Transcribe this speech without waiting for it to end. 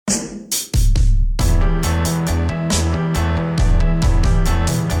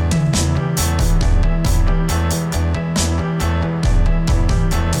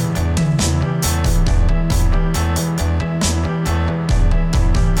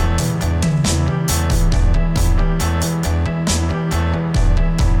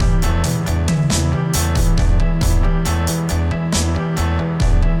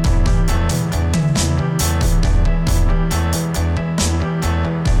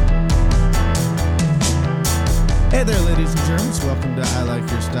Hey there, ladies and germs. Welcome to I Like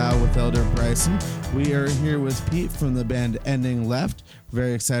Your Style with Elder Bryson. We are here with Pete from the band Ending Left.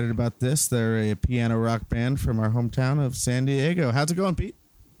 Very excited about this. They're a piano rock band from our hometown of San Diego. How's it going, Pete?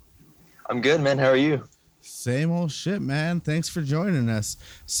 I'm good, man. How are you? Same old shit, man. Thanks for joining us.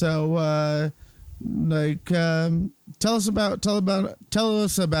 So, tell us about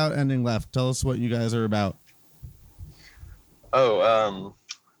Ending Left. Tell us what you guys are about. What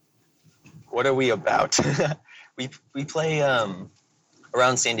are we about? we play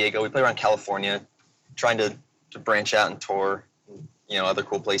around San Diego. We play around California, trying to branch out and tour, other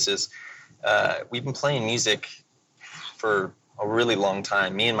cool places. We've been playing music for a really long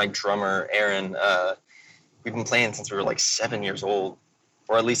time. Me and my drummer, Aaron, we've been playing since we were like 7 years old,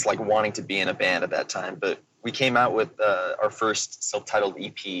 or at least like wanting to be in a band at that time. But we came out with our first self-titled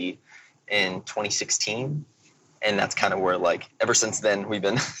EP in 2016. And that's kind of where, ever since then, we've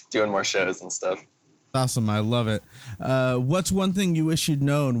been doing more shows and stuff. Awesome. I love it. What's one thing you wish you'd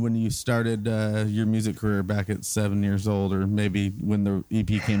known when you started your music career back at 7 years old, or maybe when the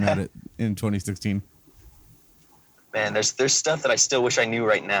EP came out in 2016? Man, there's stuff that I still wish I knew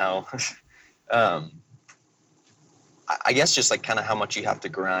right now. I guess just kind of how much you have to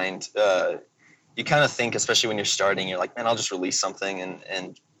grind. You kind of think, especially when you're starting, you're like, man, I'll just release something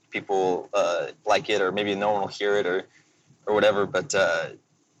and people like it, or maybe no one will hear it or whatever, but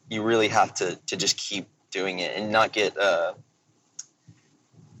you really have to just keep doing it and not get I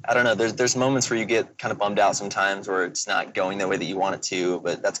don't know, there's moments where you get kind of bummed out sometimes where it's not going the way that you want it to,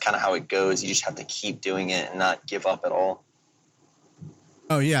 but that's kind of how it goes. You just have to keep doing it and not give up at all.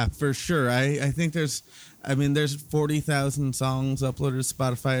 Oh yeah, for sure. I think there's 40,000 songs uploaded to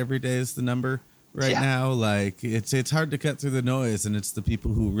Spotify every day is the number right now. It's hard to cut through the noise, and it's the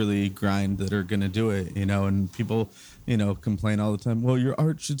people who really grind that are going to do it, and people, complain all the time, well, your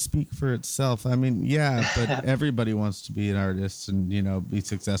art should speak for itself. I mean, yeah, but everybody wants to be an artist and, be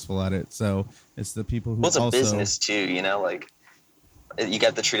successful at it. So it's the people who it's a business too, you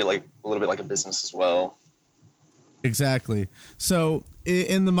got to treat it like a little bit like a business as well. Exactly. So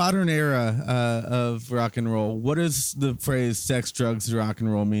in the modern era of rock and roll, what does the phrase sex, drugs, rock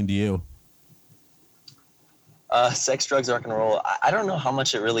and roll mean to you? Sex, drugs, rock and roll. I don't know how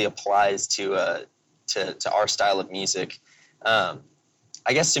much it really applies to our style of music. I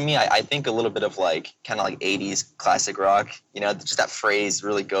guess to me, I think a little bit of kind of 80s classic rock. Just that phrase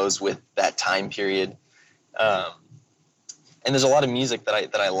really goes with that time period. And there's a lot of music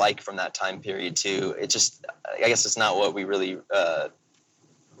that I like from that time period too. It just, I guess it's not what we really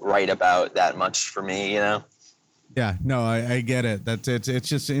write about that much for me. Yeah, no, I get it. It's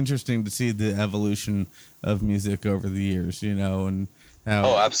just interesting to see the evolution of music over the years, and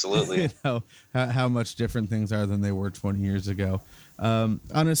how absolutely, how much different things are than they were 20 years ago. On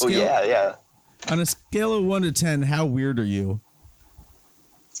a scale, on a scale of 1 to 10, how weird are you?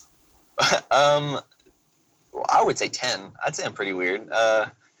 Well, I would say 10. I'd say I'm pretty weird. I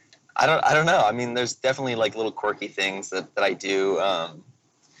don't know. I mean, there's definitely little quirky things that I do.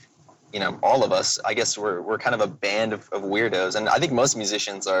 All of us, I guess we're kind of a band of weirdos. And I think most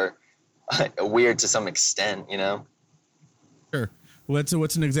musicians are weird to some extent, Sure. What's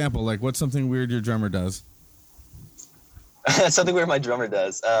an example? What's something weird your drummer does? Something weird my drummer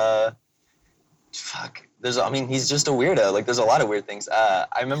does. He's just a weirdo. There's a lot of weird things.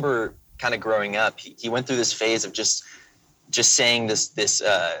 I remember kind of growing up, he went through this phase of just saying these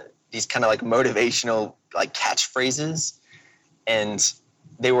kind of motivational catchphrases, and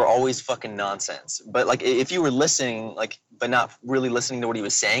they were always fucking nonsense. But if you were listening, but not really listening to what he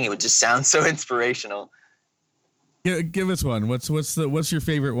was saying, it would just sound so inspirational. Give us one. What's your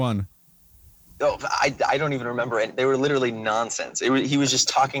favorite one? Oh, I don't even remember it. They were literally nonsense. He was just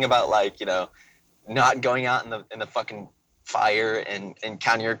talking about not going out in the fucking fire and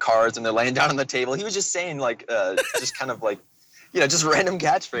counting your cards and they're laying down on the table. He was just saying just kind of just random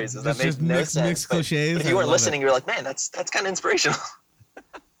catchphrases that made no sense. Mixed cliches. But if you weren't listening, you're like, man, that's kind of inspirational.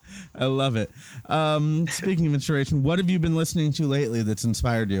 I love it. Speaking of inspiration, what have you been listening to lately that's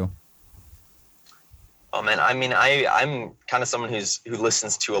inspired you? Oh man, I mean, I'm kind of someone who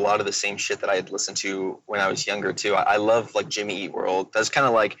listens to a lot of the same shit that I had listened to when I was younger too. I love Jimmy Eat World. That's kind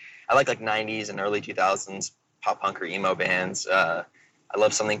of I like 90s and early 2000s pop punk or emo bands. I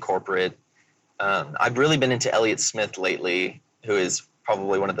love something corporate. I've really been into Elliott Smith lately, who is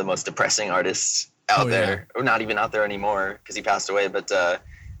probably one of the most depressing artists out there, or not even out there anymore because he passed away. But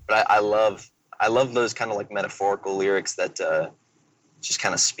I love those kind of metaphorical lyrics that just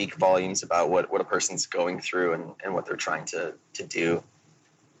kind of speak volumes about what a person's going through and what they're trying to do.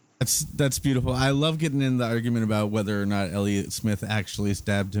 That's beautiful. I love getting in the argument about whether or not Elliott Smith actually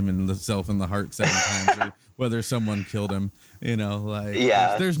stabbed him in the self in the heart 7 times, or whether someone killed him. You know, like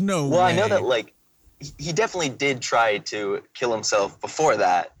Yeah. there's no Well, I know that way. like he definitely did try to kill himself before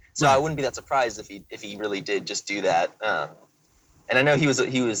that, so I Right. wouldn't be that surprised if he really did just do that. And I know he was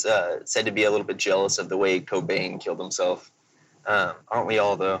said to be a little bit jealous of the way Cobain killed himself. Aren't we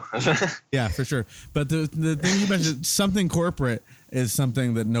all though? Yeah, for sure. But the thing you mentioned, something corporate, is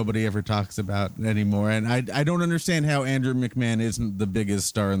something that nobody ever talks about anymore. And I don't understand how Andrew McMahon isn't the biggest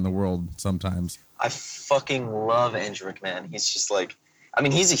star in the world sometimes. I fucking love Andrew McMahon. He's just like, I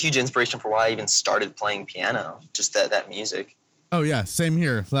mean, he's a huge inspiration for why I even started playing piano. Just that music. Oh yeah, same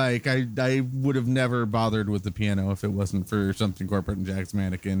here. Like I would have never bothered with the piano if it wasn't for something corporate and Jack's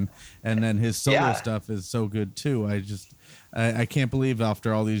Mannequin, and then his solo Yeah. stuff is so good too. I can't believe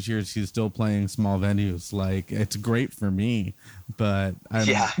after all these years he's still playing small venues. Like it's great for me, but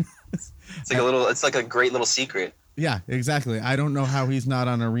Yeah. It's like a great little secret. yeah, exactly. I don't know how he's not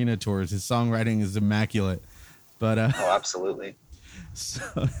on arena tours. His songwriting is immaculate, but Oh, absolutely. so,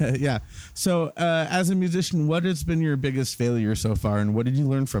 yeah. So as a musician, what has been your biggest failure so far, and what did you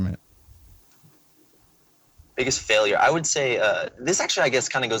learn from it? Biggest failure, I would say, this actually I guess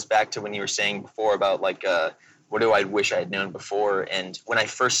kind of goes back to when you were saying before about like what do I wish I had known before. And when I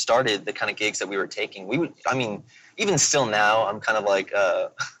first started the kind of gigs that we were taking, we would, I mean, even still now I'm kind of like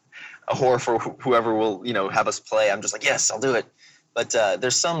a whore for whoever will, you know, have us play. I'm just like, yes, I'll do it. But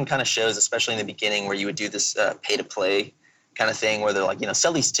there's some kind of shows, especially in the beginning, where you would do this pay to play kind of thing where they're like, you know,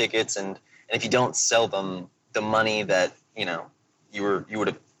 sell these tickets, and if you don't sell them, the money that, you know, you would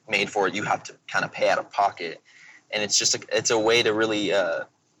have made for it, you have to kind of pay out of pocket. And it's just it's a way to really I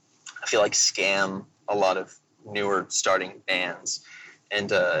feel like scam a lot of newer starting bands.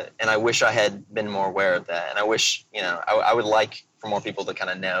 And I wish I had been more aware of that. And I wish, you know, I would like for more people to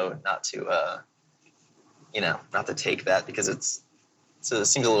kind of know not to you know, not to take that, because it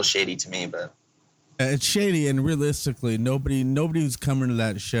seems a little shady to me. But It's shady, and realistically, nobody who's coming to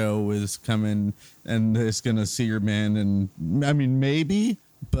that show is coming and is gonna see your band. And I mean, maybe,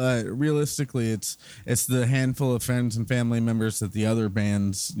 but realistically, it's the handful of friends and family members that the other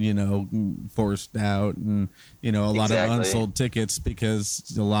bands, you know, forced out, and you know, a lot of Exactly. unsold tickets,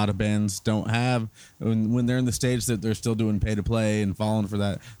 because a lot of bands don't have, when they're in the stage that they're still doing pay to play and falling for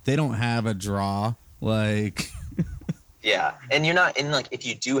that, they don't have a draw like. yeah, and you're not, and like if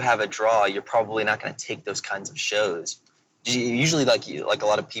you do have a draw, you're probably not going to take those kinds of shows. Usually, like a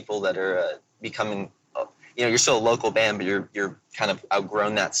lot of people that are becoming, you know, you're still a local band, but you're kind of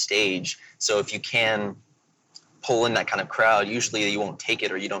outgrown that stage. So if you can pull in that kind of crowd, usually you won't take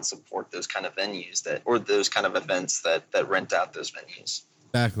it, or you don't support those kind of venues or those kind of events that rent out those venues.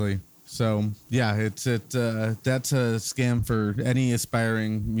 Exactly. So yeah, that's a scam for any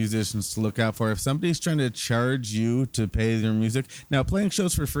aspiring musicians to look out for. If somebody's trying to charge you to pay their music, now playing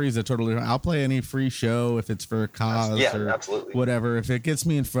shows for free is a totally. I'll play any free show if it's for a cause or absolutely. whatever. If it gets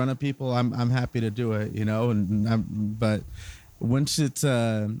me in front of people, I'm happy to do it. You know, but once it's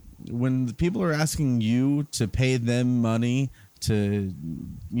when people are asking you to pay them money to,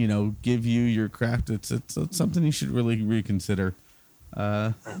 you know, give you your craft, it's something you should really reconsider.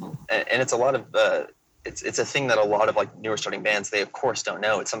 And it's a lot of it's a thing that a lot of like newer starting bands, they of course don't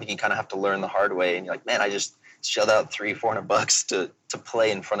know. It's something you kind of have to learn the hard way. And you're like, man, I just shelled out $300-400 to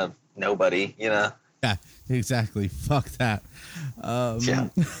play in front of nobody, you know? Yeah, exactly. Fuck that. Yeah.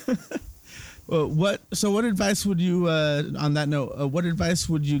 Well, what advice would you on that note? What advice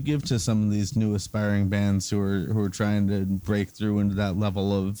would you give to some of these new aspiring bands who are trying to break through into that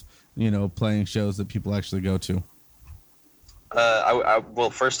level of, you know, playing shows that people actually go to? Well,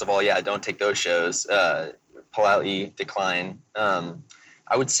 first of all, yeah, don't take those shows. Politely decline.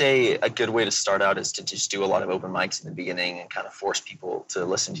 I would say a good way to start out is to just do a lot of open mics in the beginning and kind of force people to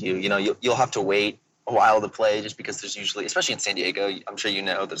listen to you. You know, you'll have to wait a while to play, just because there's usually, especially in San Diego, I'm sure you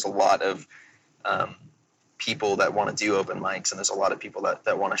know, there's a lot of people that want to do open mics, and there's a lot of people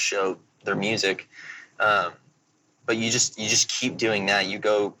that want to show their music. But you just keep doing that. You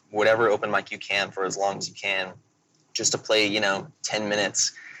go whatever open mic you can for as long as you can, just to play, you know, 10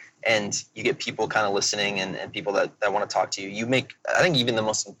 minutes, and you get people kind of listening and people that want to talk to you. I think even the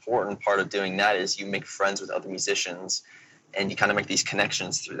most important part of doing that is you make friends with other musicians, and you kind of make these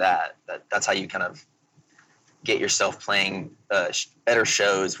connections through that's how you kind of get yourself playing better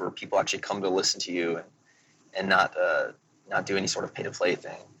shows where people actually come to listen to you, and not do any sort of pay to play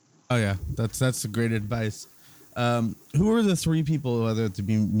thing. Oh yeah, that's great advice. Who are the three people, whether to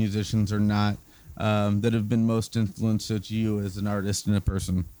be musicians or not, that have been most influential to you as an artist and a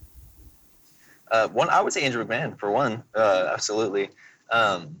person? One, I would say Andrew McMahon for one, absolutely.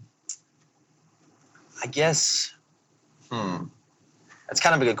 I guess, that's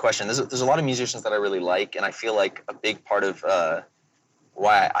kind of a good question. There's a lot of musicians that I really like, and I feel like a big part of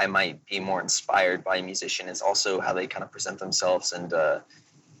why I might be more inspired by a musician is also how they kind of present themselves and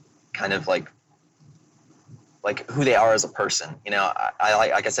kind of like who they are as a person. You know, I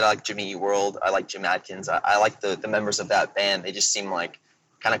like I said, I like Jimmy Eat World. I like Jim Adkins. I like the members of that band. They just seem like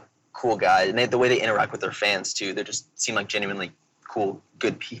kind of cool guys, and the way they interact with their fans too. They just seem like genuinely cool,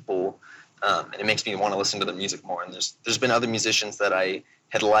 good people. And it makes me want to listen to their music more. And there's been other musicians that I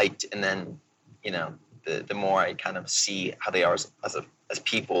had liked, and then, you know, the more I kind of see how they are as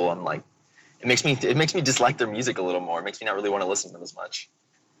people, I'm like, it makes me dislike their music a little more. It makes me not really want to listen to them as much.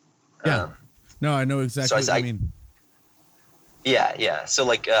 Yeah. No, I know exactly what you mean. Yeah. So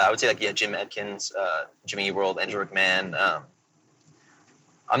like, I would say like, yeah, Jim Adkins, Jimmy Eat World, Andrew McMahon.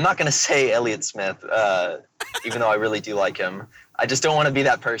 I'm not gonna say Elliott Smith, even though I really do like him. I just don't want to be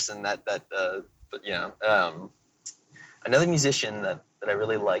that person that but you know, another musician that I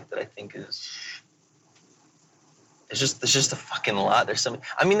really like that I think is, there's just a fucking lot. There's some,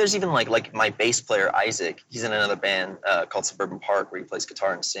 I mean, there's even like my bass player, Isaac, he's in another band called Suburban Park where he plays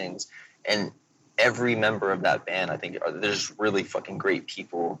guitar and sings. And every member of that band, I think they're just really fucking great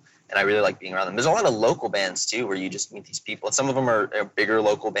people. And I really like being around them. There's a lot of local bands too, where you just meet these people. And some of them are bigger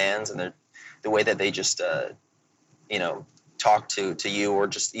local bands, and they're the way that they just, you know, talk to you, or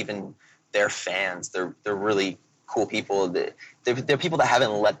just even their fans. They're really cool people. They're people that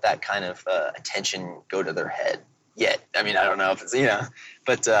haven't let that kind of attention go to their head yet. I mean, I don't know if it's, you know,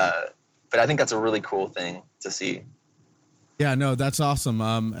 but I think that's a really cool thing to see. Yeah, no, that's awesome.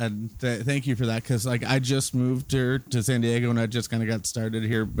 And thank you for that. Cause like I just moved here to San Diego and I just kind of got started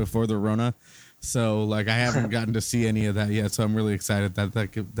here before the Rona. So like, I haven't gotten to see any of that yet. So I'm really excited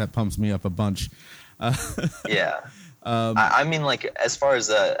that pumps me up a bunch. Yeah. I mean, like as far as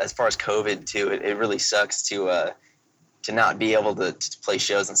COVID too, it really sucks to not be able to play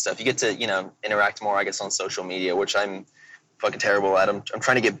shows and stuff. You get to, you know, interact more, I guess, on social media, which I'm fucking terrible at. I'm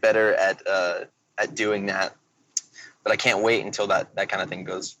trying to get better at doing that, but I can't wait until that kind of thing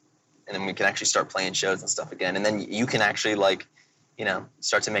goes, and then we can actually start playing shows and stuff again. And then you can actually, like, you know,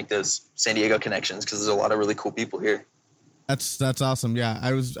 start to make those San Diego connections, because there's a lot of really cool people here. That's awesome. Yeah,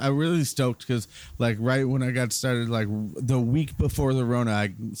 I really stoked because like right when I got started, like the week before the Rona,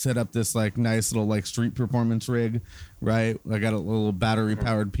 I set up this like nice little like street performance rig. Right, I got a little battery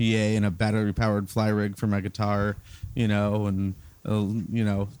powered PA and a battery powered fly rig for my guitar. You know, and you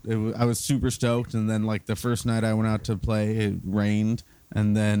know, I was super stoked. And then like the first night I went out to play, it rained,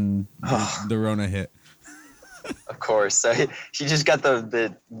 and then the Rona hit. Of course. So she just got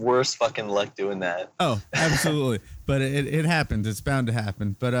the worst fucking luck doing that. Oh, absolutely. But it happens. It's bound to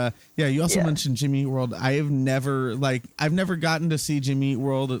happen. But yeah, you also mentioned Jimmy Eat World. I've never gotten to see Jimmy Eat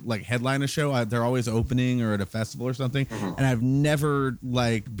World like headline a show. They're always opening or at a festival or something. Mm-hmm. And I've never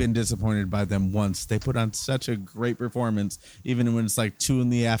like been disappointed by them once. They put on such a great performance, even when it's like 2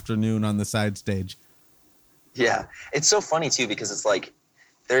 p.m. on the side stage. Yeah. It's so funny too, because it's like,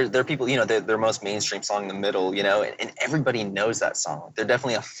 They're people, you know, their most mainstream song, The Middle, you know, and everybody knows that song. They're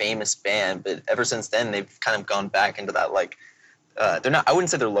definitely a famous band, but ever since then, they've kind of gone back into that, like, they're not, I wouldn't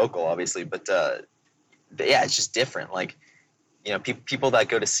say they're local, obviously, but yeah, it's just different. Like, you know, people that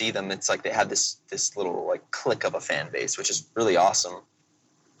go to see them, it's like they have this little, like, clique of a fan base, which is really awesome.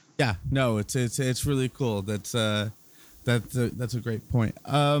 Yeah, no, it's really cool. That's a great point.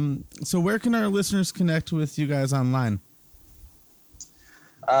 So where can our listeners connect with you guys online?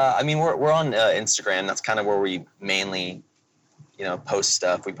 I mean, we're on Instagram. That's kind of where we mainly, you know, post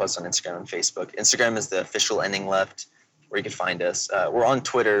stuff. We post on Instagram and Facebook. Instagram is the official Ending Left, where you can find us. We're on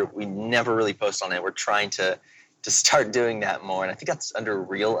Twitter. We never really post on it. We're trying to start doing that more, and I think that's under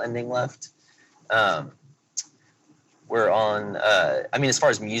Real Ending Left. We're on. I mean, as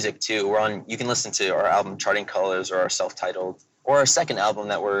far as music too, we're on. You can listen to our album Charting Colors, or our self-titled, or our second album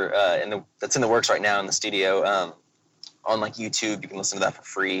that we're that's in the works right now in the studio. On like YouTube, you can listen to that for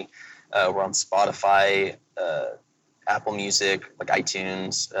free. We're on Spotify, Apple Music, like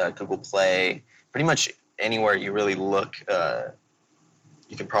iTunes, Google Play, pretty much anywhere you really look,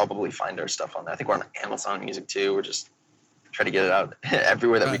 you can probably find our stuff on there. I think we're on Amazon Music too. We're just trying to get it out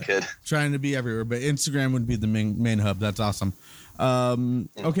everywhere that we could. Trying to be everywhere, but Instagram would be the main hub. That's awesome.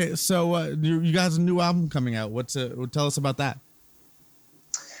 Okay, so you guys have a new album coming out. Tell us about that.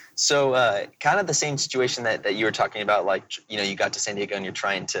 So kind of the same situation that you were talking about, like, you know, you got to San Diego and you're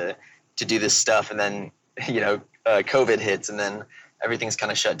trying to do this stuff, and then, you know, COVID hits and then everything's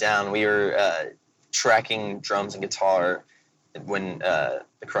kind of shut down. We were tracking drums and guitar when the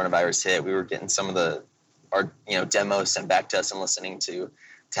coronavirus hit. We were getting some of our, you know, demos sent back to us and listening to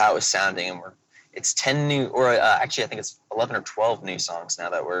how it was sounding, and we're it's 10 new, or actually I think it's 11 or 12 new songs now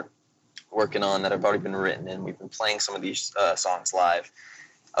that we're working on that have already been written, and we've been playing some of these songs live.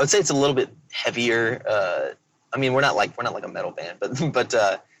 I would say it's a little bit heavier. I mean, we're not like a metal band, but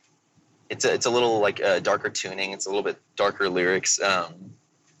it's a little like darker tuning. It's a little bit darker lyrics, and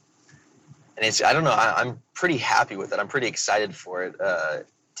it's, I don't know. I'm pretty happy with it. I'm pretty excited for it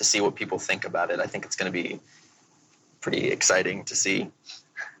to see what people think about it. I think it's going to be pretty exciting to see.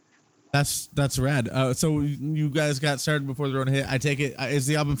 That's rad. So you guys got started before the road hit. I take it, is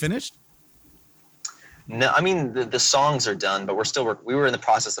the album finished? No, I mean the songs are done, but we were in the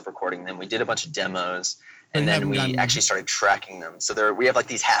process of recording them. We did a bunch of demos, and then we actually started tracking them. So we have like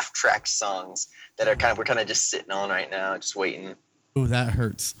these half-tracked songs that are we're kind of just sitting on right now, just waiting. Ooh, that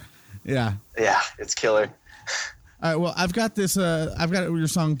hurts. Yeah. Yeah, it's killer. All right, well, I've got your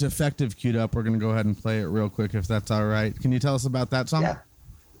song Defective queued up. We're going to go ahead and play it real quick if that's all right. Can you tell us about that song? Yeah.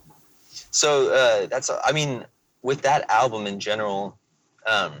 So I mean, with that album in general,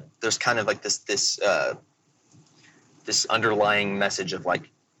 there's kind of like this underlying message of like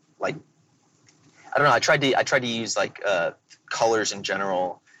I don't know. I tried to use like colors in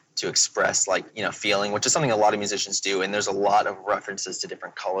general to express like, you know, feeling, which is something a lot of musicians do. And there's a lot of references to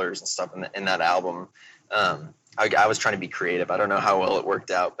different colors and stuff in that album. I was trying to be creative. I don't know how well it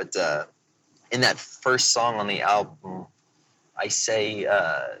worked out, but in that first song on the album, I say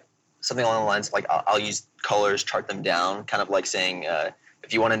something along the lines of like, I'll use colors, chart them down, kind of like saying,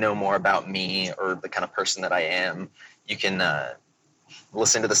 if you want to know more about me or the kind of person that I am, you can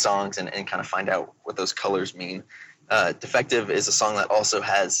listen to the songs and kind of find out what those colors mean. Defective is a song that also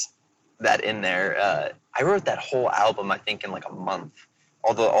has that in there. I wrote that whole album, I think, in like a month.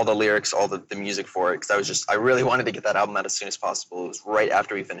 All the lyrics, all the music for it, because I really wanted to get that album out as soon as possible. It was right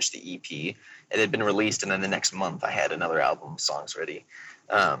after we finished the EP. It had been released, and then the next month I had another album of songs ready.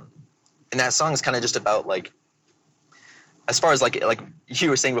 And that song is kind of just about like, as far as like you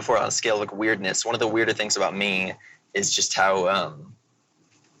were saying before, on a scale of like weirdness, one of the weirder things about me is just how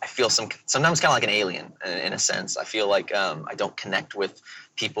I feel sometimes kind of like an alien in a sense. I feel like I don't connect with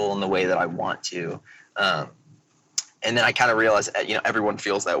people in the way that I want to. And then I kind of realized, you know, everyone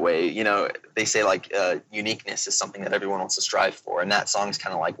feels that way. You know, they say like uniqueness is something that everyone wants to strive for. And that song's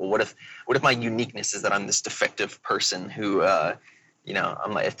kind of like, well, what if my uniqueness is that I'm this defective person who, you know,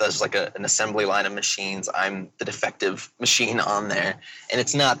 I'm like, if there's like an assembly line of machines, I'm the defective machine on there. And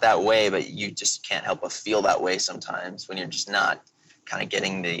it's not that way, but you just can't help but feel that way sometimes when you're just not kind of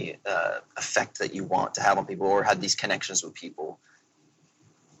getting the effect that you want to have on people or have these connections with people.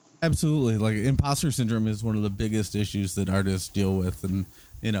 Absolutely. Like imposter syndrome is one of the biggest issues that artists deal with. And,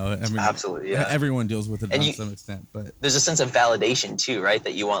 you know, I mean, absolutely, yeah. Everyone deals with it to some extent, but there's a sense of validation too, right?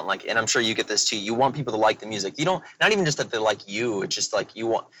 That you want, like, and I'm sure you get this too. You want people to like the music. You don't, not even just that they like you. It's just like, you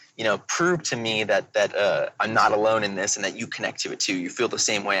want, you know, prove to me that I'm not alone in this and that you connect to it too. You feel the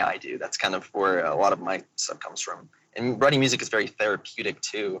same way I do. That's kind of where a lot of my stuff comes from. And writing music is very therapeutic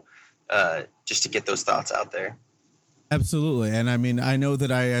too, just to get those thoughts out there. Absolutely. And I mean, I know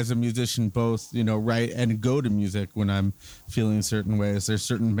that I, as a musician, both, you know, write and go to music when I'm feeling certain ways. There's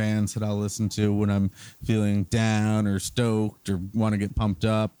certain bands that I'll listen to when I'm feeling down or stoked or want to get pumped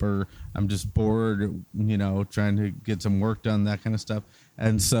up or I'm just bored, you know, trying to get some work done, that kind of stuff.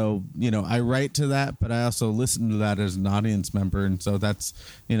 And so, you know, I write to that, but I also listen to that as an audience member. And so that's,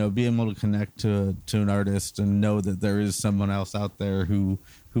 you know, being able to connect to an artist and know that there is someone else out there who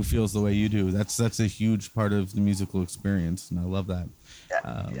feels the way you do. That's a huge part of the musical experience. And I love that.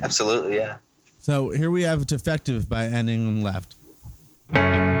 Yeah, absolutely. Yeah. So here we have Defective by Ending Left.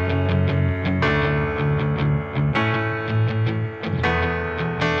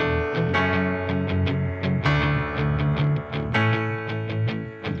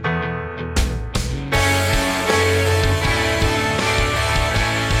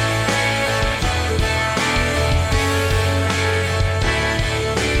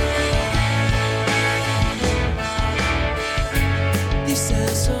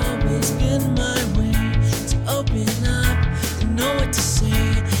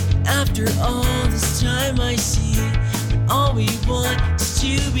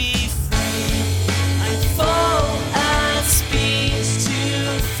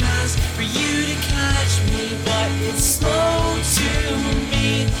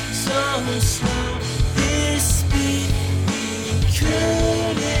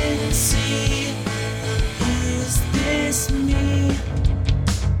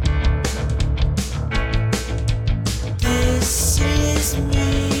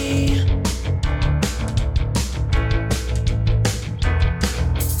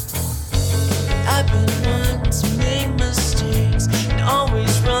 I've been one to make mistakes and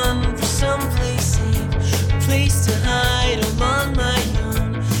always run for someplace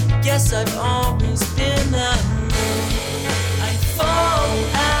guess I've always been alone. I fall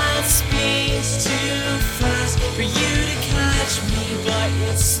at speeds too fast for you to catch me, but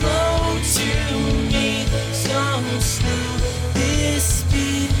it's slow to me, so slow. This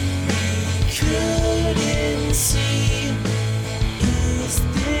speed we couldn't see. Is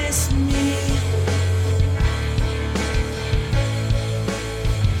this me?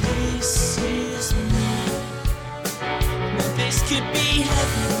 This is me. Now this could be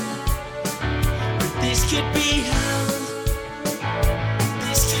heaven, or this could be hell.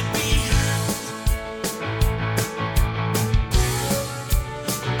 This could be hell.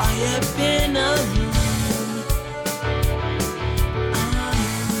 I have been alone.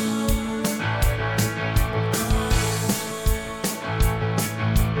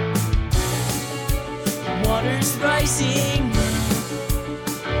 Water's rising,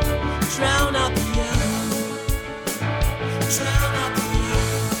 drown out the yellow, drown out the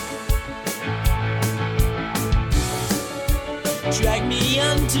yellow. Drag me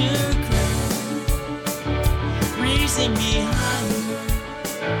underground, raising me higher,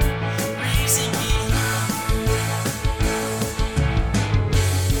 raising me higher.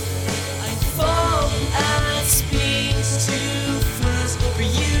 I fall at speeds too fast for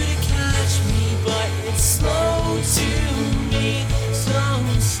you to catch me, but it's slow to me, so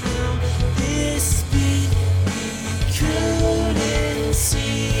slow. This speed we couldn't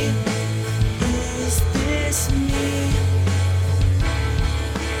see. Is this me?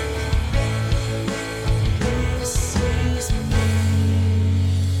 This is me.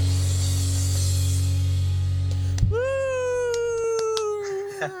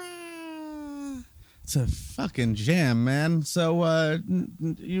 It's a fucking jam, man. So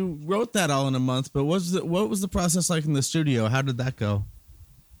you wrote that all in a month, but what was the process like in the studio? How did that go?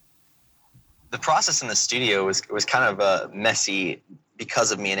 The process in the studio was kind of messy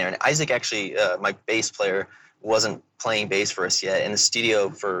because of me and Aaron. Isaac actually, my bass player, wasn't playing bass for us yet. In the studio,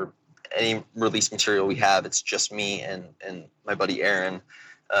 for any release material we have, it's just me and my buddy Aaron.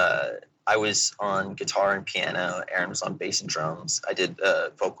 I was on guitar and piano. Aaron was on bass and drums. I did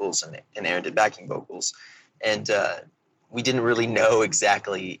vocals, and Aaron did backing vocals. And we didn't really know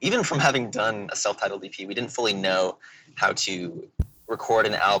exactly, even from having done a self-titled EP, we didn't fully know how to record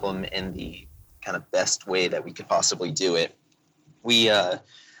an album in the kind of best way that we could possibly do it. We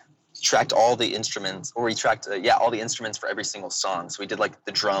tracked all the instruments, or we tracked, all the instruments for every single song. So we did like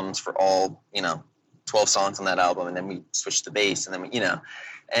the drums for all, 12 songs on that album, and then we switched to bass, and then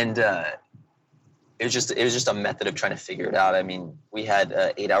and it was just a method of trying to figure it out. I mean, we had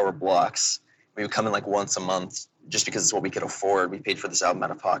 8-hour blocks. We would come in like once a month just because it's what we could afford. We paid for this album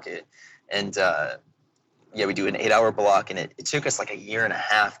out of pocket, and we do an 8-hour block, and it took us like a year and a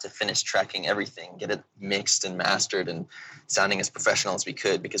half to finish tracking everything, get it mixed and mastered and sounding as professional as we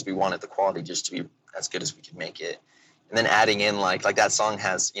could, because we wanted the quality just to be as good as we could make it. And then adding in like that song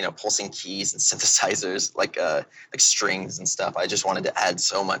has, pulsing keys and synthesizers, like strings and stuff. I just wanted to add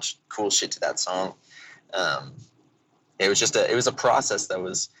so much cool shit to that song. It was a process that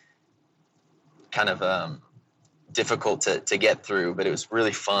was kind of difficult to get through, but it was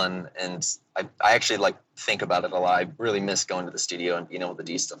really fun. And I actually think about it a lot. I really miss going to the studio and being able to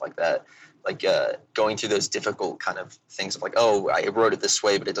do stuff like that. Like going through those difficult kind of things of like, oh, I wrote it this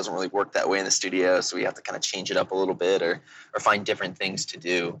way, but it doesn't really work that way in the studio, so we have to kind of change it up a little bit or find different things to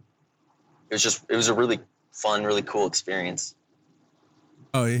do. It was a really fun, really cool experience.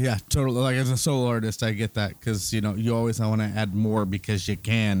 Oh yeah, totally. Like as a solo artist, I get that, because you always want to add more because you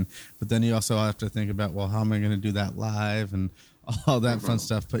can, but then you also have to think about, well, how am I going to do that live and all that fun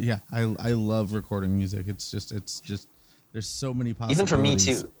stuff. But yeah, I love recording music. It's just there's so many possibilities. Even for me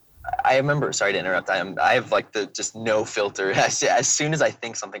too. I remember, sorry to interrupt. I have like just no filter. As soon as I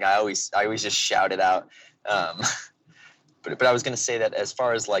think something, I always just shout it out. But I was going to say that as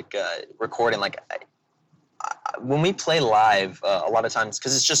far as recording, when we play live, a lot of times,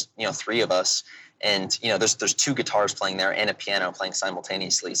 because it's just 3 of us, and there's 2 guitars playing there and a piano playing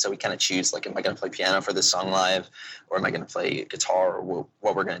simultaneously. So we kind of choose, am I going to play piano for this song live, or am I going to play guitar, or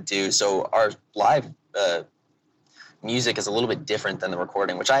what we're going to do. So our live music is a little bit different than the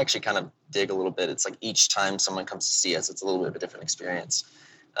recording, which I actually kind of dig a little bit. It's like each time someone comes to see us, it's a little bit of a different experience.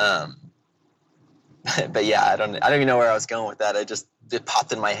 But yeah, I don't even know where I was going with that. It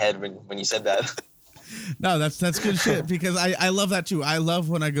popped in my head when you said that. No, that's good shit, because I love that too. I love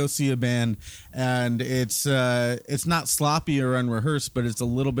when I go see a band and it's not sloppy or unrehearsed, but it's a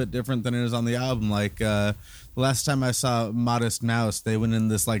little bit different than it is on the album. Like last time I saw Modest Mouse, they went in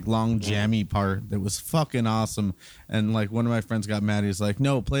this like long jammy part that was fucking awesome. And like one of my friends got mad. He's like,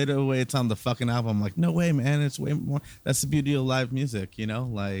 "No, play it the way it's on the fucking album." I'm like, "No way, man! It's way more." That's the beauty of live music, you know.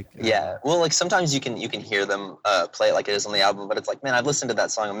 Like, Yeah, well, like sometimes you can hear them play it like it is on the album, but it's like, man, I've listened to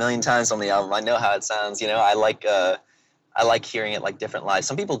that song a million times on the album. I know how it sounds. You know, I like hearing it like different live.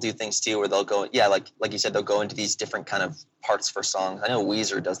 Some people do things too where they'll go, yeah, like you said, they'll go into these different kind of parts for songs. I know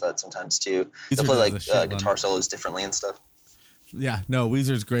Weezer does that sometimes too. They'll play like guitar solos differently and stuff. Yeah, no,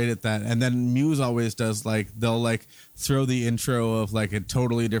 Weezer's great at that. And then Muse always does like they'll like throw the intro of like a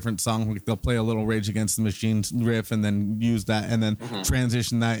totally different song. Like they'll play a little Rage Against the Machine riff and then use that and then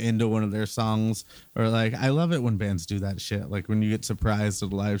transition that into one of their songs. Or like I love it when bands do that shit. Like when you get surprised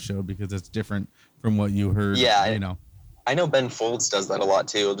at a live show because it's different from what you heard. Yeah, you know. I know Ben Folds does that a lot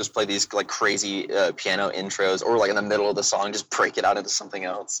too. He'll just play these like crazy piano intros, or like in the middle of the song, just break it out into something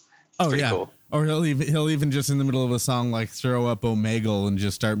else. It's pretty cool. Or he'll even just in the middle of a song like throw up Omegle and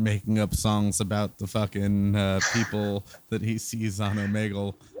just start making up songs about the fucking people that he sees on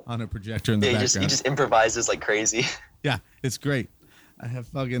Omegle on a projector in the background. He just improvises like crazy. Yeah, it's great. I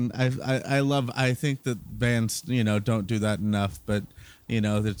think that bands, you know, don't do that enough, but you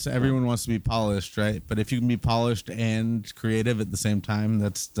know, everyone wants to be polished, right? But if you can be polished and creative at the same time,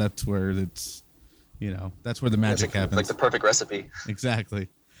 that's where it's, you know, that's where the magic happens. Like the perfect recipe. Exactly.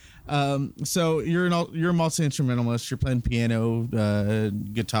 So you're a multi-instrumentalist. You're playing piano,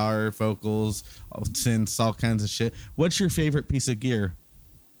 guitar, vocals, synths, all kinds of shit. What's your favorite piece of gear?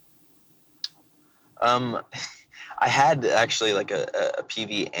 I had actually like a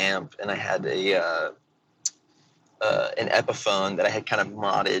PV amp, and I had an Epiphone that I had kind of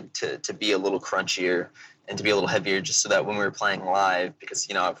modded to be a little crunchier and to be a little heavier, just so that when we were playing live, because,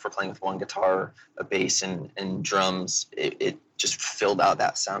 you know, if we're playing with one guitar, a bass, and drums, it just filled out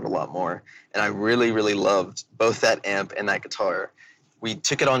that sound a lot more. And I really, really loved both that amp and that guitar. We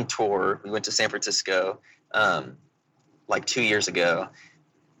took it on tour. We went to San Francisco like 2 years ago,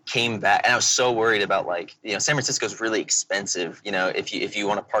 came back, and I was so worried about, like, you know, San Francisco is really expensive. You know, if you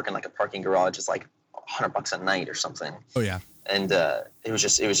want to park in like a parking garage, it's like $100 a night or something. Oh yeah. And it was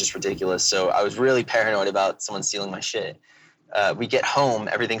just ridiculous. So I was really paranoid about someone stealing my shit. We get home,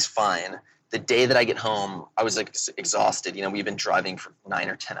 everything's fine. The day that I get home, I was like exhausted. You know, we've been driving for 9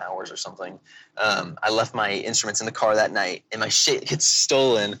 or 10 hours or something. I left my instruments in the car that night, and my shit gets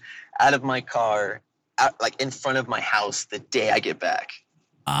stolen out of my car, like in front of my house the day I get back.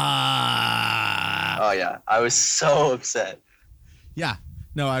 Oh yeah, I was so upset. Yeah.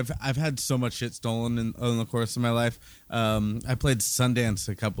 No, I've had so much shit stolen in the course of my life. I played Sundance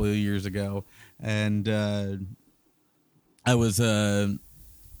a couple of years ago, and I was it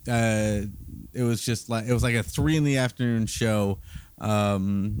was just like it was like a 3 p.m. show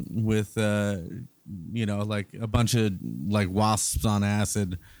with you know, like a bunch of like wasps on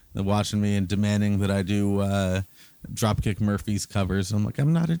acid watching me and demanding that I do Dropkick Murphys covers. I'm like,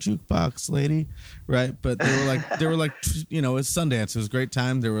 I'm not a jukebox lady, right? But they were like, you know, it's Sundance. It was a great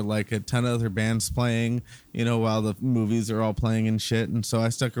time. There were like a ton of other bands playing, you know, while the movies are all playing and shit. And so I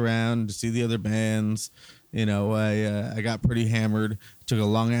stuck around to see the other bands. You know, I got pretty hammered. Took a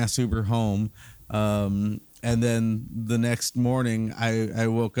long ass Uber home. And then the next morning, I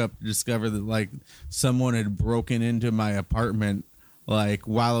woke up to discover that like someone had broken into my apartment, like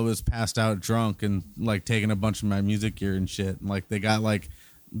while I was passed out drunk, and like taking a bunch of my music gear and shit. And like they got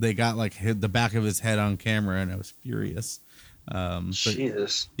hit the back of his head on camera, and I was furious.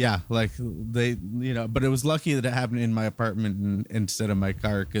 Jesus. Yeah, like they, you know, but it was lucky that it happened in my apartment instead of my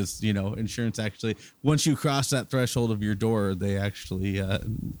car, because, you know, insurance actually, once you cross that threshold of your door, they actually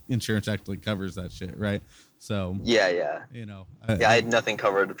insurance actually covers that shit, right? So yeah, you know, I had nothing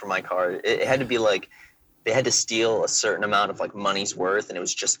covered for my car. It had to be like they had to steal a certain amount of like money's worth, and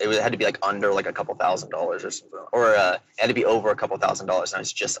it had to be like under like a couple $1,000s or something, or it had to be over a couple $1,000, and I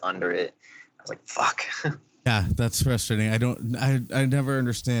was just under it. I was like, fuck. Yeah, that's frustrating. I never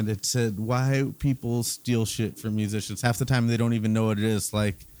understand it. Said why people steal shit from musicians. Half the time they don't even know what it is.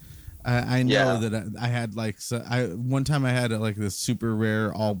 Like I know that I had like, one time I had like this super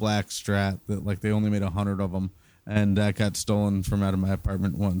rare all black Strat that like they only made 100 of them, and that got stolen from out of my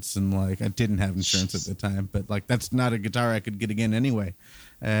apartment once. And like I didn't have insurance at the time, but like that's not a guitar I could get again anyway.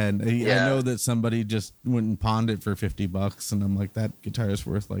 And I know that somebody just went and pawned it for $50, and I'm like, that guitar is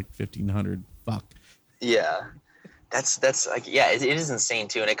worth like $1,500. Fuck. Yeah, that's like, yeah, it is insane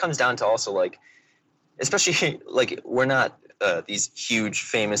too, and it comes down to also like, especially like we're not these huge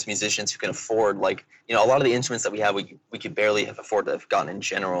famous musicians who can afford, like, you know, a lot of the instruments that we have, we could barely have afford to have gotten in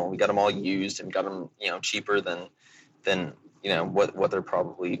general. We got them all used and got them, you know, cheaper than you know what they're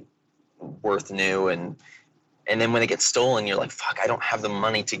probably worth new, and And then when they get stolen, you're like, fuck, I don't have the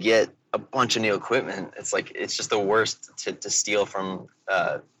money to get a bunch of new equipment. It's like, it's just the worst to steal from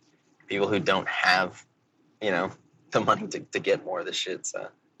people who don't have, you know, the money to get more of this shit. So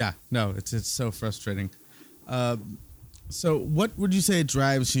Yeah, no, it's so frustrating. So what would you say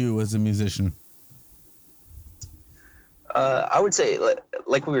drives you as a musician? I would say,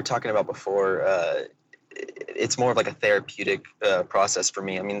 like we were talking about before, it's more of like a therapeutic process for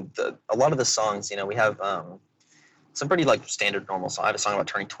me. I mean, a lot of the songs, you know, we have some pretty like standard normal songs. I have a song about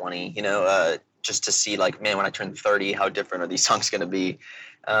turning 20, you know, just to see like, man, when I turn 30, how different are these songs going to be?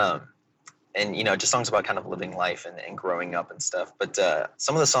 And, you know, just songs about kind of living life and growing up and stuff. But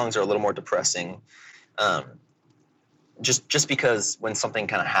some of the songs are a little more depressing. Just because when something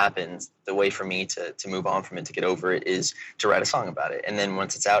kind of happens, the way for me to move on from it, to get over it, is to write a song about it. And then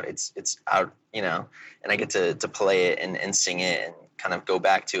once it's out, it's out, you know, and I get to play it and sing it and kind of go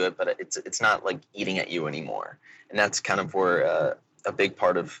back to it. But it's not like eating at you anymore. And that's kind of where a big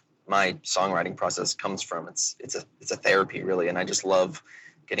part of my songwriting process comes from. It's a therapy, really. And I just love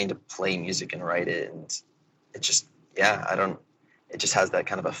getting to play music and write it. And it just, it just has that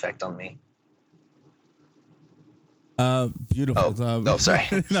kind of effect on me. Beautiful. Oh, sorry.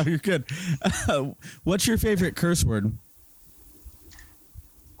 No, you're good. What's your favorite curse word?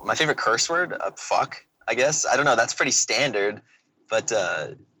 My favorite curse word? Fuck, I guess. I don't know. That's pretty standard. But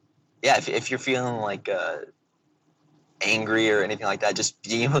yeah, if you're feeling like angry or anything like that, just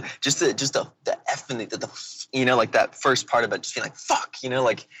being able, just the F and the you know, like that first part of it, just being like fuck, you know,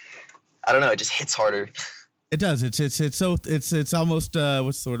 like I don't know, it just hits harder. It does. It's almost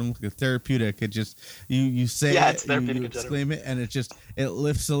what's the word I'm looking for? Therapeutic. It just you say it's it, therapeutic you in general. exclaim it, and it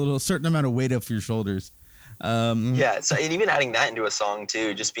lifts a certain amount of weight off your shoulders. Yeah, so and even adding that into a song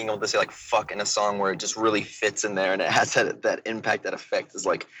too, just being able to say like fuck in a song where it just really fits in there and it has that impact, that effect, is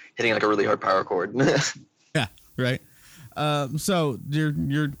like hitting like a really hard power chord. Yeah, right. So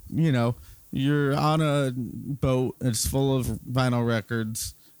you're on a boat. It's full of vinyl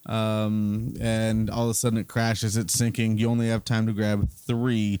records. And all of a sudden it crashes, it's sinking. You only have time to grab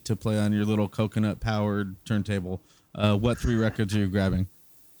 3 to play on your little coconut powered turntable. What 3 records are you grabbing?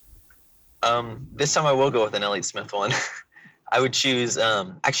 This time I will go with an Elliott Smith one. I would choose,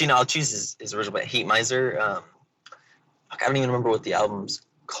 actually no, I'll choose his original band, Heat Miser. I don't even remember what the album's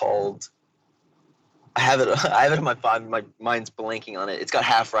called. I have it on my mind's blanking on it. It's got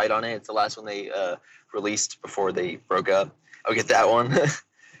Half Right on it. It's the last one they released before they broke up. I would get that one.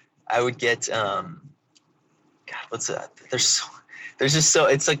 I would get God, what's that? There's just so,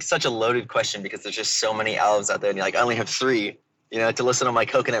 it's like such a loaded question because there's just so many albums out there and you're like, I only have 3, you know, to listen on my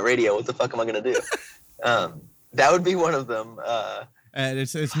Coconut radio. What the fuck am I gonna do? That would be one of them. And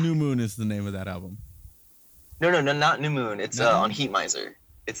it's New Moon is the name of that album. No, not New Moon. It's on Heat Miser.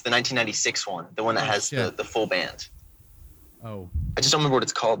 It's the 1996 one, the one that has the full band. Oh, I just don't remember what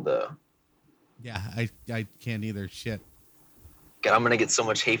it's called though. Yeah, I can't either. Shit. God, I'm gonna get so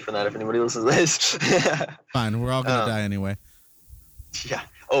much hate from that if anybody listens to this. Fine, we're all gonna die anyway. Yeah.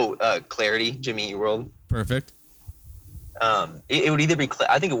 Oh, Clarity, Jimmy Eat World. Perfect. It would either be,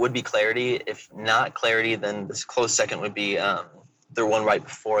 I think it would be Clarity. If not Clarity, then this close second would be the one right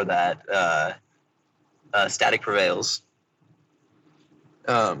before that, Static Prevails.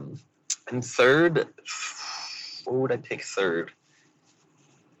 And third, what would I pick third?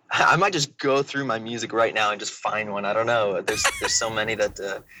 I might just go through my music right now and just find one. I don't know. There's so many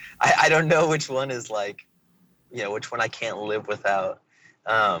that I don't know which one is like, you know, which one I can't live without.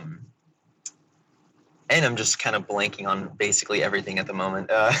 And I'm just kind of blanking on basically everything at the moment.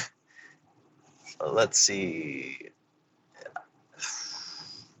 Let's see.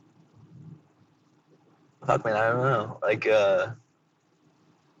 Fuck, man, I don't know. Like, I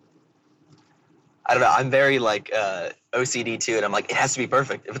don't know. I'm very like OCD too, and I'm like, it has to be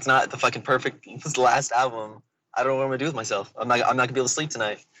perfect. If it's not the fucking perfect, if it's the last album, I don't know what I'm gonna do with myself. I'm not gonna be able to sleep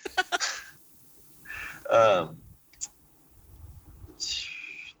tonight.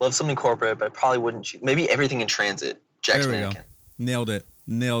 Love something corporate, but I probably wouldn't choose. Maybe Everything in Transit. Jack's There we go. Mannequin.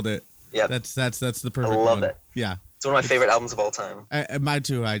 Nailed it. Yeah, That's the perfect I love one. it. Yeah. It's one of my favorite albums of all time. Mine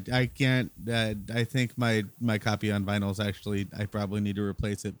too. I can't. I think my copy on vinyl is actually. I probably need to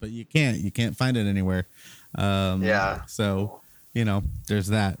replace it, but you can't. You can't find it anywhere. Yeah. So, you know, there's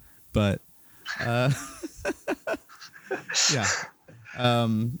that. But, yeah.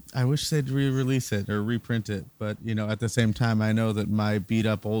 I wish they'd re-release it or reprint it, but you know, at the same time, I know that my beat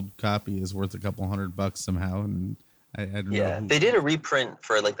up old copy is worth a couple $100 somehow, and I don't know. Yeah, they did a reprint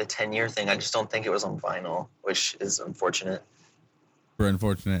for like the 10-year thing. I just don't think it was on vinyl, which is unfortunate. Super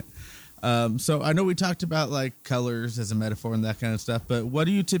unfortunate. So I know we talked about like colors as a metaphor and that kind of stuff, but what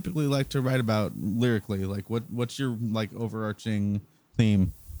do you typically like to write about lyrically? Like what's your like overarching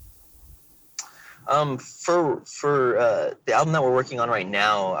theme? For the album that we're working on right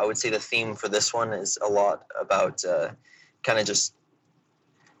now, I would say the theme for this one is a lot about kind of just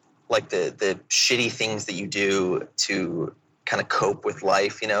like the shitty things that you do to kind of cope with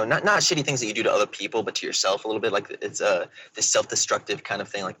life, you know, not shitty things that you do to other people, but to yourself a little bit. Like it's this self-destructive kind of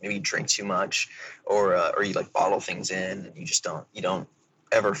thing. Like maybe you drink too much, or you like bottle things in, and you don't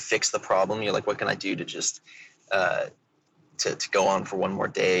ever fix the problem. You're like, what can I do to just to go on for one more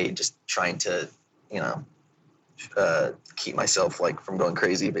day, just trying to, you know, keep myself like from going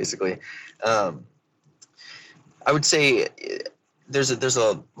crazy, basically. I would say there's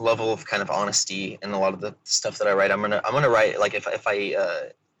a level of kind of honesty in a lot of the stuff that I write. I'm gonna write like if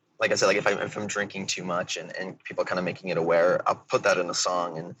I like I said, like if I'm drinking too much and people are kind of making it aware, I'll put that in a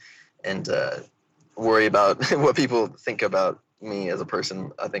song and worry about what people think about me as a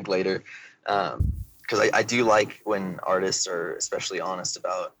person, I think later. Because I do like when artists are especially honest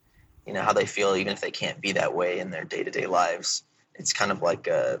about, you know, how they feel, even if they can't be that way in their day-to-day lives. It's kind of like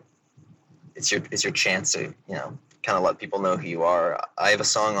it's your chance to, you know, kind of let people know who you are. I have a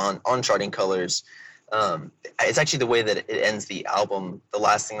song on Charting Colors. It's actually the way that it ends the album. The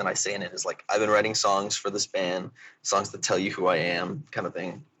last thing that I say in it is like, I've been writing songs for this band, songs that tell you who I am, kind of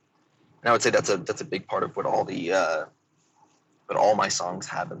thing. And I would say that's a big part of what all my songs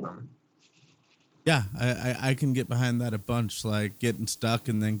have in them. Yeah, I can get behind that a bunch, like getting stuck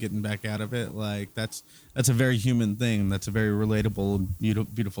and then getting back out of it. Like that's a very human thing. That's a very relatable,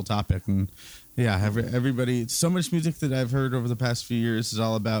 beautiful topic. And yeah, everybody, so much music that I've heard over the past few years is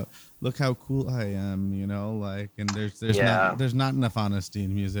all about, look how cool I am, you know, like, and there's not enough honesty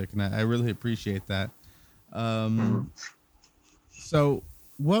in music. And I really appreciate that. So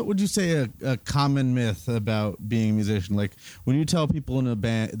what would you say a common myth about being a musician? Like when you tell people in a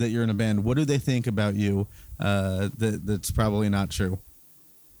band that you're in a band, what do they think about you that's probably not true?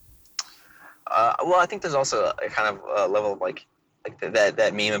 Well, I think there's also a kind of level of like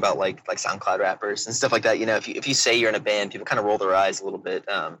that meme about like SoundCloud rappers and stuff like that. You know, if you say you're in a band, people kind of roll their eyes a little bit.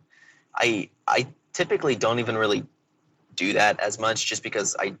 I typically don't even really do that as much, just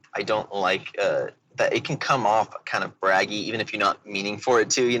because I don't like that it can come off kind of braggy, even if you're not meaning for it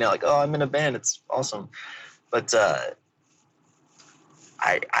to, you know, like, oh, I'm in a band, it's awesome. But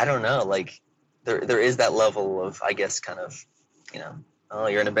I don't know, like there is that level of, I guess, kind of, you know, oh,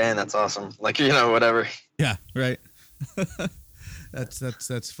 you're in a band, that's awesome. Like, you know, whatever. Yeah, right.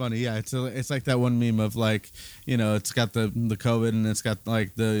 That's funny. Yeah, it's like that one meme of like, you know, it's got the COVID and it's got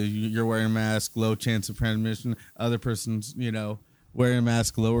like you're wearing a mask, low chance of transmission. Other person's, you know, wearing a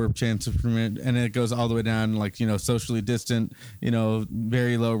mask, lower chance of transmission, and it goes all the way down, like, you know, socially distant, you know,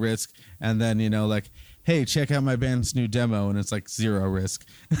 very low risk, and then, you know, like, hey, check out my band's new demo, and it's like 0 risk.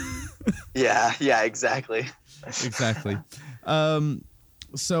 Yeah, exactly. Exactly.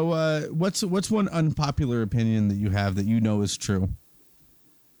 So what's one unpopular opinion that you have that you know is true?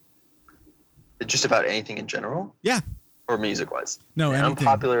 Just about anything in general? Yeah. Or music-wise? No, an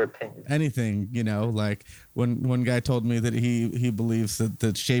unpopular opinion. Anything, you know, like one guy told me that he believes that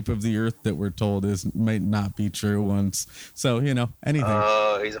the shape of the earth that we're told might not be true once. So, you know, anything.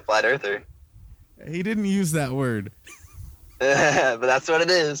 Oh, he's a flat earther. He didn't use that word. But that's what it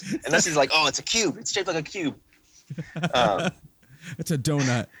is. Unless he's like, oh, it's a cube. It's shaped like a cube. It's a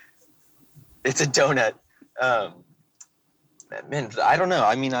donut. It's a donut. Man, I don't know.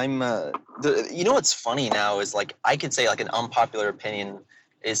 I mean, you know what's funny now is like I could say like an unpopular opinion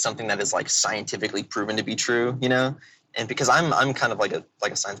is something that is like scientifically proven to be true, you know, and because I'm kind of like a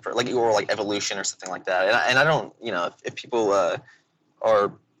science person, like, or like evolution or something like that, and I don't, you know, if people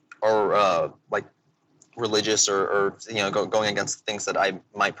are like religious or you know going against things that I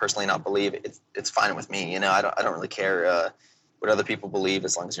might personally not believe, it's fine with me, you know. I don't really care what other people believe,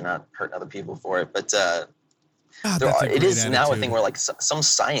 as long as you're not hurting other people for it, but. It is attitude. Now a thing where like some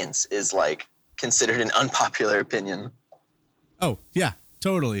science is like considered an unpopular opinion. Oh yeah,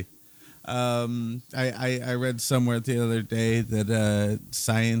 totally. I read somewhere the other day that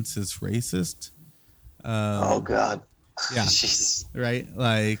science is racist. Oh God. Yeah. Jeez. Right.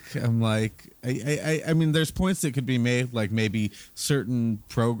 Like I'm like I mean, there's points that could be made, like maybe certain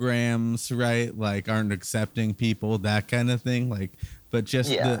programs, right, like aren't accepting people, that kind of thing, like. But just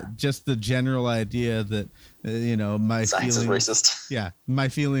the general idea that you know, my science feelings is racist. Yeah, my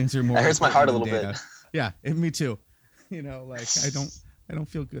feelings are more. That hurts my heart a little bit. Yeah, me too. You know, like I don't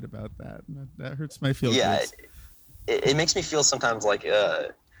feel good about that. That hurts my feelings. Yeah, it makes me feel sometimes like you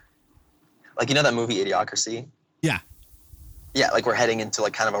know that movie Idiocracy. Yeah. yeah, like we're heading into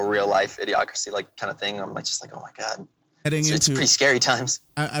like kind of a real life idiocracy like kind of thing. I'm like just like, oh my god, Heading it's into, pretty scary times.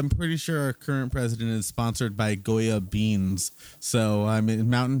 I'm pretty sure our current president is sponsored by Goya beans. So I mean,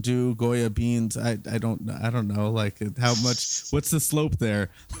 Mountain Dew, Goya beans. I don't know like how much. What's the slope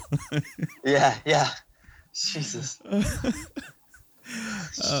there? Yeah, Jesus.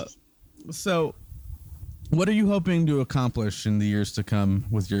 So, what are you hoping to accomplish in the years to come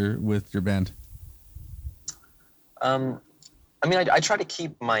with your band? I mean, I try to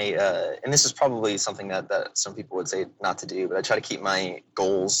keep my, and this is probably something that some people would say not to do, but I try to keep my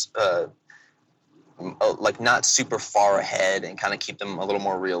goals, like not super far ahead and kind of keep them a little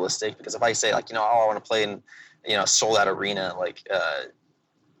more realistic. Because if I say like, oh, I want to play in, a sold out arena, like,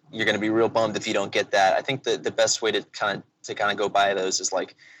 you're going to be real bummed if you don't get that. I think the best way to kind of go by those is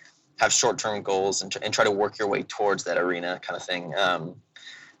like have short-term goals and try to work your way towards that arena kind of thing.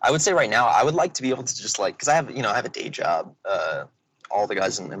 I would say right now, I would like to be able to just like, because I have a day job. All the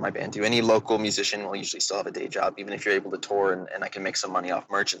guys in my band do. Any local musician will usually still have a day job, even if you're able to tour and I can make some money off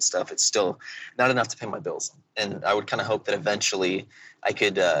merch and stuff. It's still not enough to pay my bills. And I would kind of hope that eventually I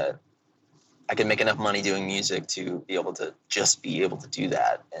could make enough money doing music to be able to do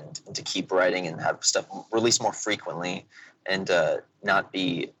that and to keep writing and have stuff released more frequently and not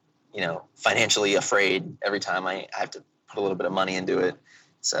be, financially afraid every time I have to put a little bit of money into it.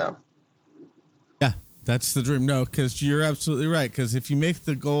 So, yeah, that's the dream. No, because you're absolutely right. Because if you make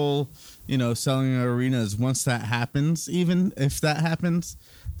the goal, selling arenas, once that happens, even if that happens,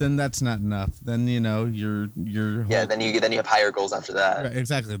 then that's not enough. Then you're yeah. Then you have higher goals after that. Right,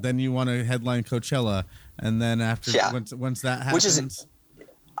 exactly. Then you want to headline Coachella, and then after once that happens, which is,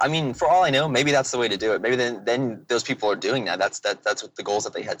 I mean, for all I know, maybe that's the way to do it. Maybe then those people are doing that. That's what the goals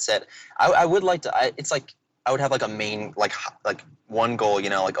that they had set. I would like to. It's like. I would have like a main like one goal,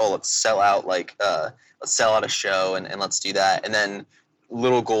 like, oh, let's sell out a show and let's do that, and then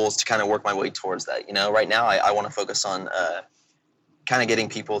little goals to kind of work my way towards that. Right now I want to focus on kind of getting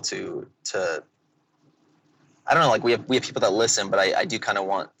people to I don't know, like we have people that listen, but I do kind of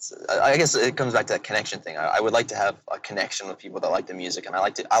want. I guess it comes back to that connection thing. I would like to have a connection with people that like the music, and I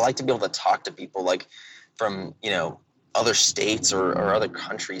like to be able to talk to people like from other states or other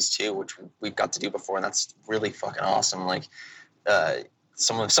countries too, which we've got to do before, and that's really fucking awesome. Like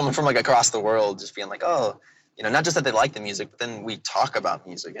someone from like across the world just being like, oh, not just that they like the music, but then we talk about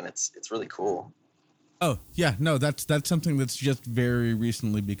music, and it's really cool. Oh yeah, no, that's something that's just very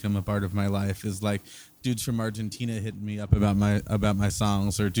recently become a part of my life. Is like dudes from Argentina hitting me up about my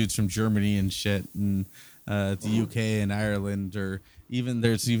songs, or dudes from Germany and shit, and the UK and Ireland, or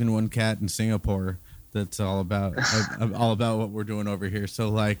there's one cat in Singapore that's all about what we're doing over here. So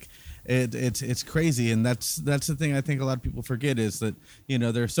like it's crazy, and that's the thing I think a lot of people forget is that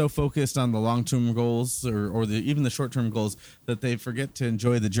they're so focused on the long-term goals or even the short-term goals that they forget to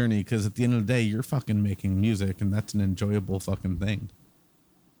enjoy the journey, because at the end of the day you're fucking making music, and that's an enjoyable fucking thing.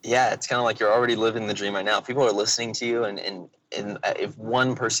 Yeah, it's kind of like you're already living the dream right now. People are listening to you, and if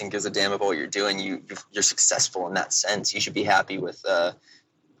one person gives a damn about what you're doing, you're successful in that sense. You should be happy with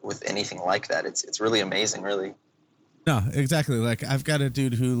anything like that. It's really amazing, really. No, exactly. Like I've got a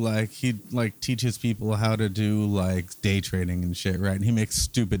dude who he teaches people how to do like day trading and shit, right? And he makes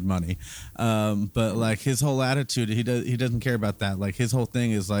stupid money. But like his whole attitude, he doesn't care about that. Like his whole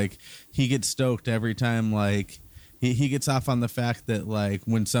thing is like he gets stoked every time like he gets off on the fact that like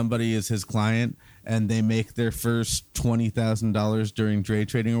when somebody is his client and they make their first $20,000 during day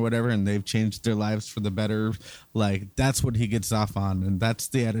trading or whatever, and they've changed their lives for the better, like that's what he gets off on, and that's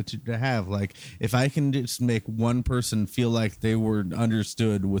the attitude to have. Like if I can just make one person feel like they were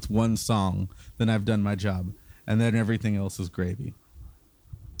understood with one song, then I've done my job, and then everything else is gravy.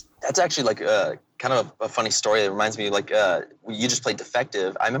 That's actually like kind of a funny story. It reminds me like you just played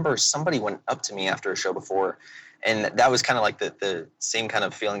Defective. I remember somebody went up to me after a show before, and that was kind of like the same kind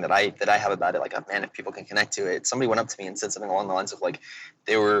of feeling that I have about it. Like, oh, man, if people can connect to it. Somebody went up to me and said something along the lines of like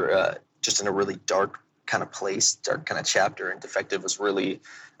they were just in a really dark kind of place, dark kind of chapter, and Defective was really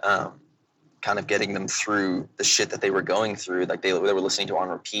kind of getting them through the shit that they were going through. Like they were listening to on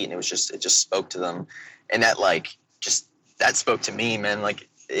repeat, and it just spoke to them, and that spoke to me, man. Like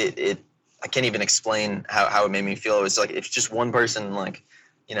it I can't even explain how it made me feel. It was like if just one person like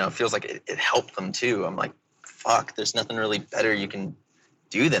it feels like it helped them too. I'm like, fuck, there's nothing really better you can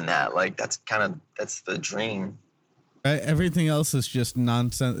do than that. Like that's the dream. Right? Everything else is just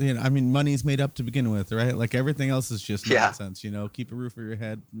nonsense. I mean, money's made up to begin with, right? Like everything else is just nonsense. Keep a roof over your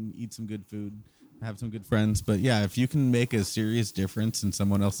head, and eat some good food, have some good friends. But yeah, if you can make a serious difference in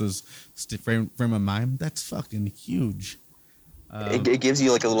someone else's frame of mind, that's fucking huge. It gives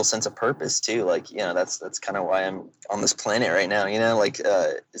you like a little sense of purpose too. Like, that's kind of why I'm on this planet right now, like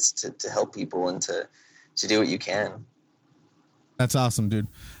it's to help people and to do what you can. That's awesome, dude.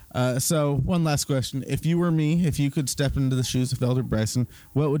 So one last question. If you were me, if you could step into the shoes of Elder Bryson,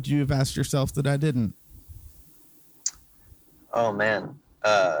 what would you have asked yourself that I didn't? Oh man.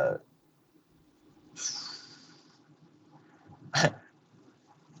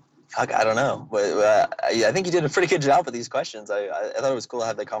 Fuck, I don't know. But I think you did a pretty good job with these questions. I thought it was cool to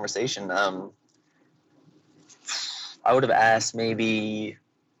have that conversation. I would have asked maybe.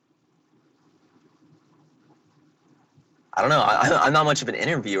 I don't know. I'm not much of an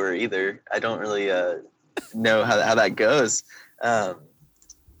interviewer either. I don't really know how that goes.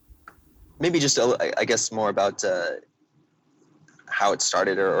 Maybe just I guess more about how it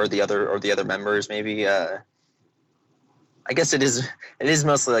started or the other members maybe. I guess it is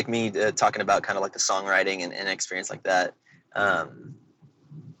mostly like me talking about kind of like the songwriting and experience like that. But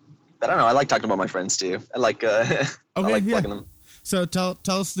I don't know. I like talking about my friends too. I like I like plugging them. So tell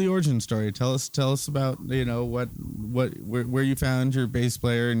us the origin story. Tell us about where you found your bass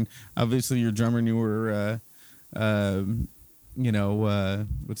player, and obviously your drummer. And you were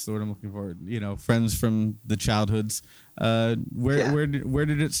what's the word I'm looking for? Friends from the childhoods. Where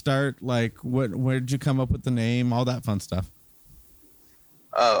did it start? Like where did you come up with the name? All that fun stuff.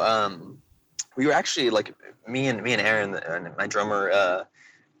 Oh, we were actually like me and Aaron and my drummer.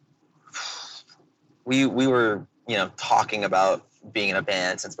 We were talking about being in a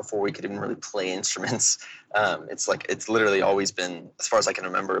band since before we could even really play instruments. It's literally always been, as far as I can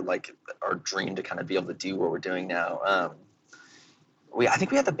remember, like our dream to kind of be able to do what we're doing now. I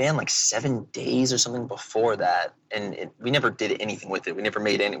think we had the band like 7 days or something before that, and we never did anything with it. We never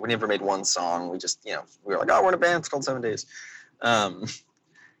made one song. We just we were like, oh, we're in a band. It's called 7 Days.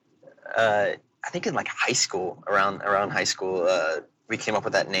 I think in like high school, around high school, we came up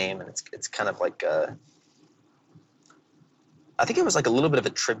with that name, and it's kind of like I think it was like a little bit of a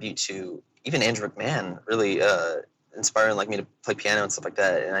tribute to even Andrew McMahon, really inspiring like me to play piano and stuff like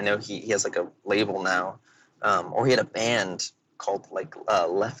that. And I know he has like a label now, or he had a band called like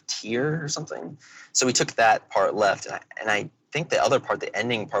Left Tear or something. So we took that part left, and I think the other part, the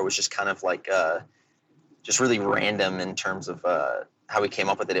ending part, was just kind of like just really random in terms of how we came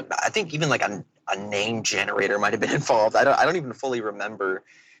up with it. I think even like a name generator might have been involved. I don't even fully remember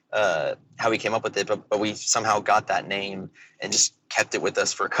how we came up with it, but we somehow got that name and just kept it with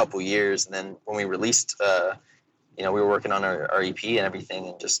us for a couple years. And then when we released, we were working on our EP and everything,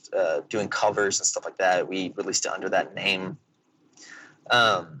 and just doing covers and stuff like that. We released it under that name.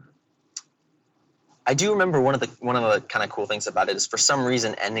 I do remember one of the kind of cool things about it is, for some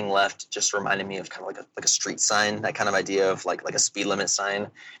reason, Ending Left just reminded me of kind of like a street sign, that kind of idea of like a speed limit sign,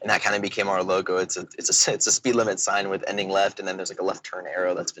 and that kind of became our logo. It's a speed limit sign with ending left, and then there's like a left turn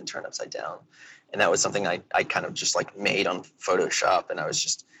arrow that's been turned upside down, and that was something I kind of just like made on Photoshop, and I was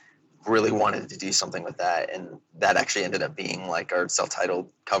just really wanted to do something with that, and that actually ended up being like our self-titled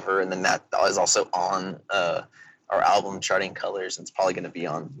cover, and then that was also on our album Charting Colors. It's probably going to be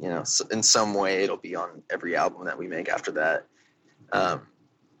on, in some way it'll be on every album that we make after that.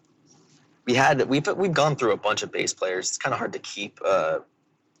 We've gone through a bunch of bass players. It's kind of hard to keep, them.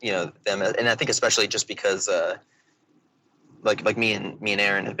 And I think especially just because, like me and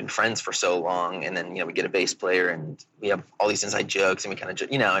Aaron have been friends for so long, and then, we get a bass player and we have all these inside jokes, and we kind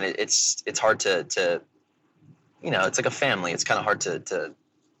of, and it's hard to, it's like a family. It's kind of hard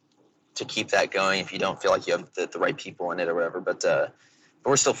to keep that going if you don't feel like you have the right people in it or whatever. But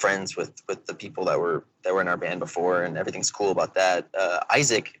we're still friends with the people that were in our band before, and everything's cool about that.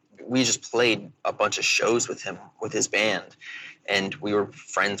 Isaac, we just played a bunch of shows with him, with his band, and we were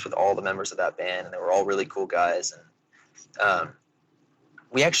friends with all the members of that band, and they were all really cool guys. And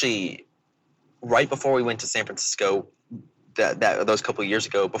we actually, right before we went to San Francisco, those couple of years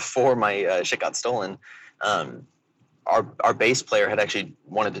ago, before my shit got stolen, our bass player had actually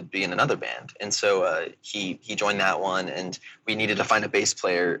wanted to be in another band, and so he joined that one, and we needed to find a bass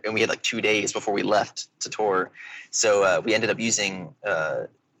player, and we had like 2 days before we left to tour, so we ended up using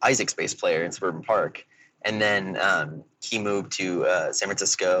Isaac's bass player in Suburban Park, and then he moved to San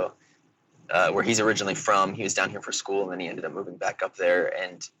Francisco, where he's originally from. He was down here for school, and then he ended up moving back up there,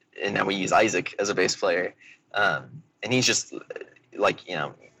 and now we use Isaac as a bass player, and he's just like,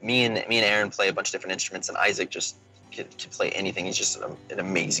 me and Aaron play a bunch of different instruments, and Isaac just can play anything. He's just an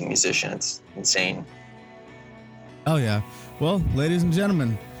amazing musician. It's insane. Oh yeah. Well, ladies and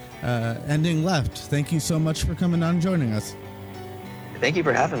gentlemen, Ending Left, thank you so much for coming on and joining us. Thank you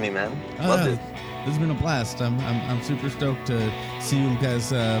for having me, man. Loved it. This has been a blast. I'm super stoked to see you guys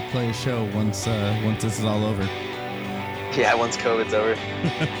play a show once this is all over. Yeah, once COVID's over.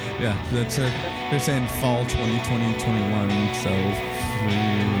 Yeah, that's they're saying fall 2020, 21. So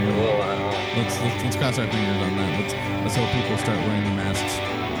let's cross our fingers on that. Let's hope people start wearing the masks.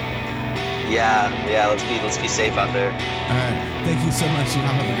 Yeah. Let's be safe out there. All right. Thank you so much. You all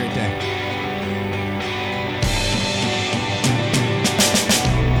have a great day.